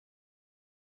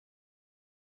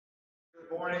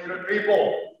morning, good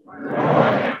people.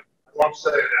 I love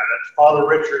saying that. Father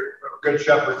Richard, Good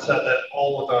Shepherd, said that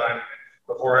all the time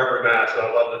before every Mass, and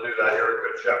I love to do that here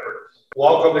at Good Shepherd.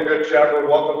 Welcome to Good Shepherd.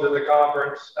 Welcome to the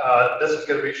conference. This is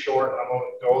going to be short. I'm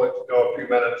going to go a few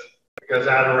minutes because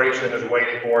adoration is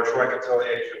waiting for us.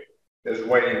 Reconciliation is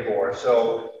waiting for us.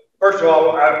 So, first of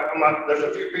all, there's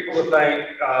a few people to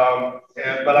thank,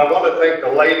 but I want to thank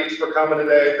the ladies for coming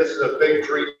today. This is a big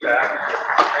treat back.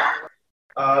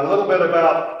 A little bit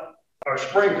about our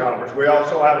spring conference. We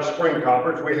also have a spring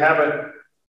conference. We haven't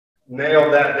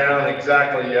nailed that down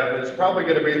exactly yet, but it's probably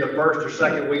going to be the first or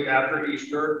second week after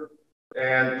Easter,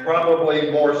 and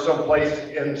probably more someplace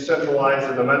centralized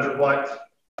in the Metroplex.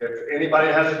 If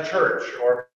anybody has a church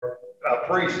or a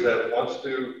priest that wants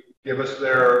to give us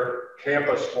their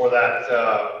campus for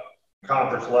that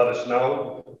conference, let us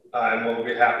know, and we'll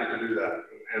be happy to do that.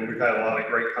 And we've had a lot of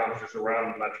great conferences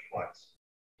around the Metroplex.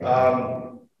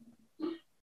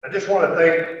 I just want to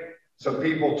thank some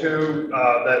people too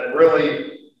that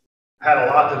really had a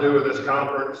lot to do with this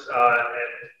conference.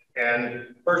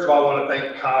 And first of all, I want to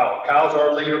thank Kyle. Kyle's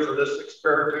our leader for this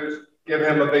ExSpiritus. Give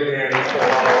him a big hand. He's for a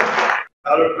lot of work.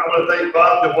 I want to thank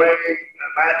Bob DeWayne,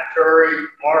 Matt Curry,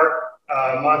 Mark,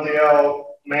 Montiel,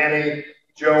 Manny,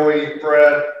 Joey,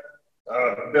 Fred,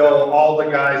 Bill, all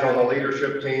the guys on the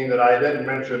leadership team that I didn't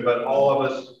mention, but all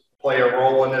of us play a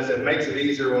role in this. It makes it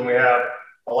easier when we have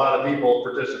a lot of people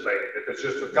participating. If it's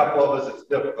just a couple of us, it's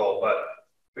difficult, but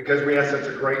because we have such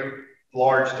a great,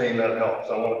 large team, that helps.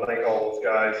 I want to thank all those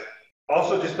guys.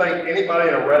 Also, just thank anybody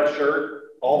in a red shirt,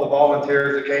 all the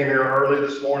volunteers that came here early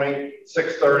this morning,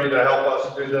 6:30 to help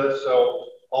us do this. So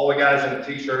all the guys in the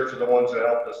t-shirts are the ones that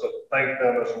helped us, so thank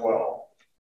them as well.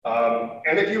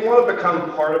 And if you want to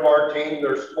become part of our team,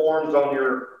 there's forms on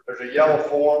there's a yellow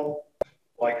form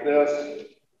like this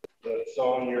that's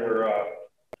on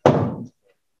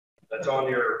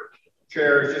your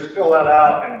chairs. Just fill that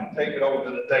out and take it over to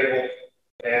the table,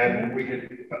 and we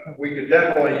could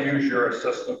definitely use your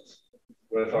assistance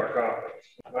with our conference.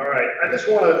 All right, I just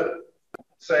want to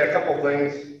say a couple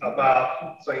things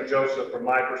about St. Joseph from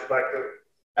my perspective.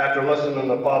 After listening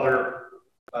to Father,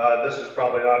 this is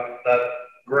probably not that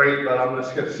great, but I'm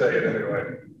just going to say it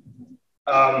anyway.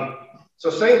 So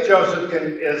St. Joseph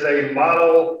is a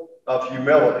model of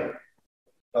humility,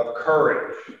 of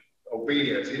courage,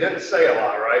 obedience. He didn't say a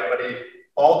lot, right? But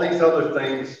all these other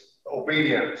things,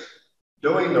 obedience,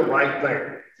 doing the right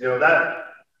thing. You know,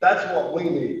 that's what we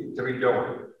need to be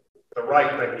doing, the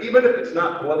right thing, even if it's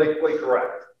not politically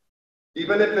correct,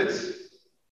 even if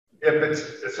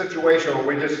it's a situation where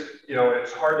we just,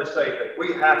 it's hard to say things.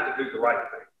 We have to do the right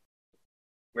thing.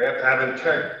 We have to have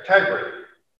integrity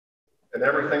in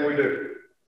everything we do.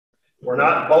 We're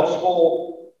not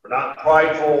boastful. We're not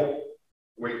prideful.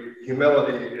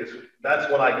 Humility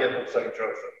that's what I get from St.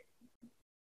 Joseph.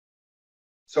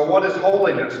 So what does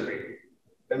holiness mean?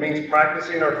 It means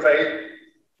practicing our faith.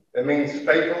 It means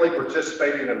faithfully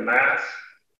participating in Mass,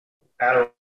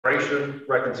 adoration,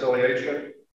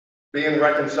 reconciliation, being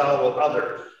reconciled with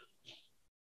others,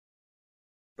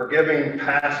 forgiving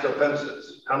past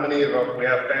offenses. How many of us, we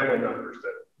have family members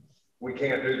that we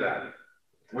can't do that?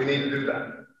 We need to do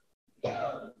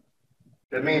that.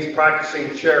 It means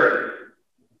practicing charity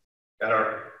at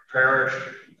our parish,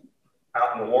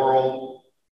 out in the world,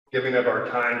 giving of our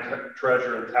time,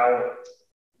 treasure, and talent.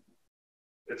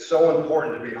 It's so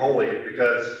important to be holy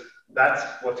because that's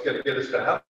what's going to get us to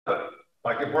heaven.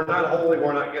 Like if we're not holy,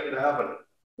 we're not getting to heaven.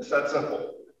 It's that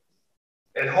simple.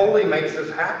 And holy makes us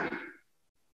happy.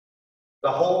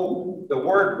 The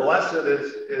word blessed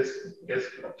is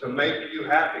to make you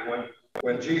happy.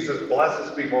 When Jesus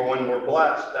blesses people, when we're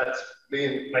blessed, that's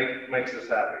makes us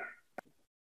happy.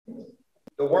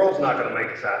 The world's not going to make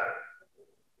us happy.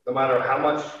 No matter how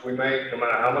much we make, no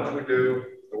matter how much we do,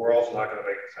 the world's not going to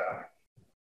make us happy.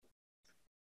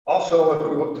 Also, if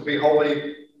we look to be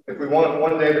holy, if we want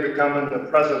one day to become in the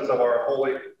presence of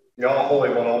the all-holy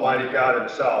one, Almighty God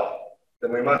himself,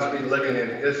 then we must be living in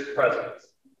his presence.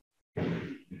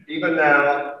 Even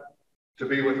now, to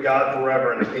be with God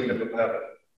forever in the kingdom of heaven.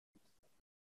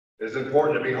 It's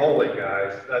important to be holy,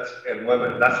 guys, and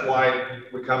women. That's why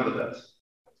we come to this.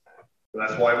 And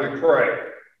that's why we pray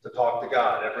to talk to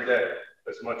God every day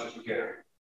as much as we can.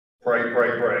 Pray,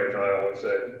 pray, pray, as I always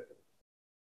say.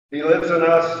 He lives in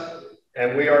us,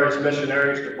 and we are his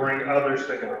missionaries to bring others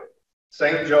to him.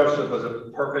 St. Joseph was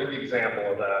a perfect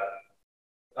example of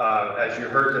that, as you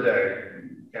heard today,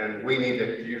 and we need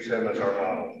to use him as our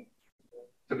model.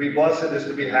 To be blessed is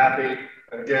to be happy,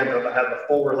 and again, to have the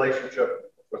full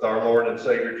relationship with our Lord and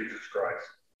Savior, Jesus Christ.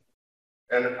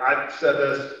 And I've said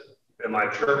this in my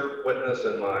church witness,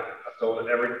 and I've told at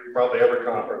probably every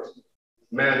conference,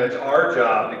 man, it's our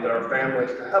job to get our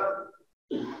families to heaven.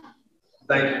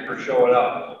 Thank you for showing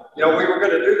up. You know, we were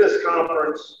going to do this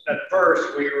conference at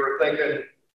first. We were thinking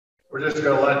we're just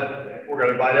going to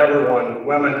invite everyone,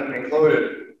 women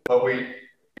included, but we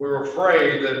were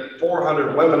afraid that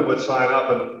 400 women would sign up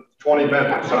and 20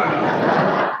 men would sign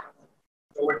up.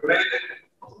 So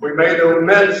we made the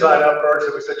men sign up first,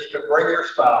 and we said you can bring your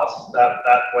spouse.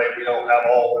 That way we don't have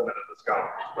all women at this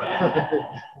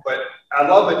conference. But I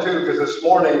love it too, because this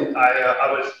morning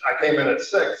I came in at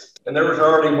 6, and there was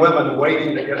already women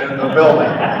waiting to get in the building.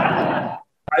 I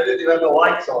didn't even have the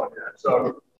lights on yet,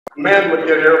 so men would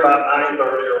get here about 9:30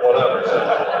 or whatever.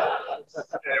 So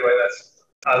anyway,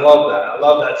 I love that. I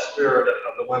love that spirit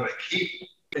of the women. Keep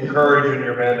encouraging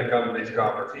your men to come to these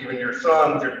conferences. Even your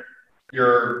sons,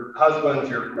 your husbands,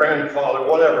 your grandfather,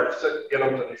 whatever. Get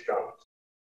them to these conferences.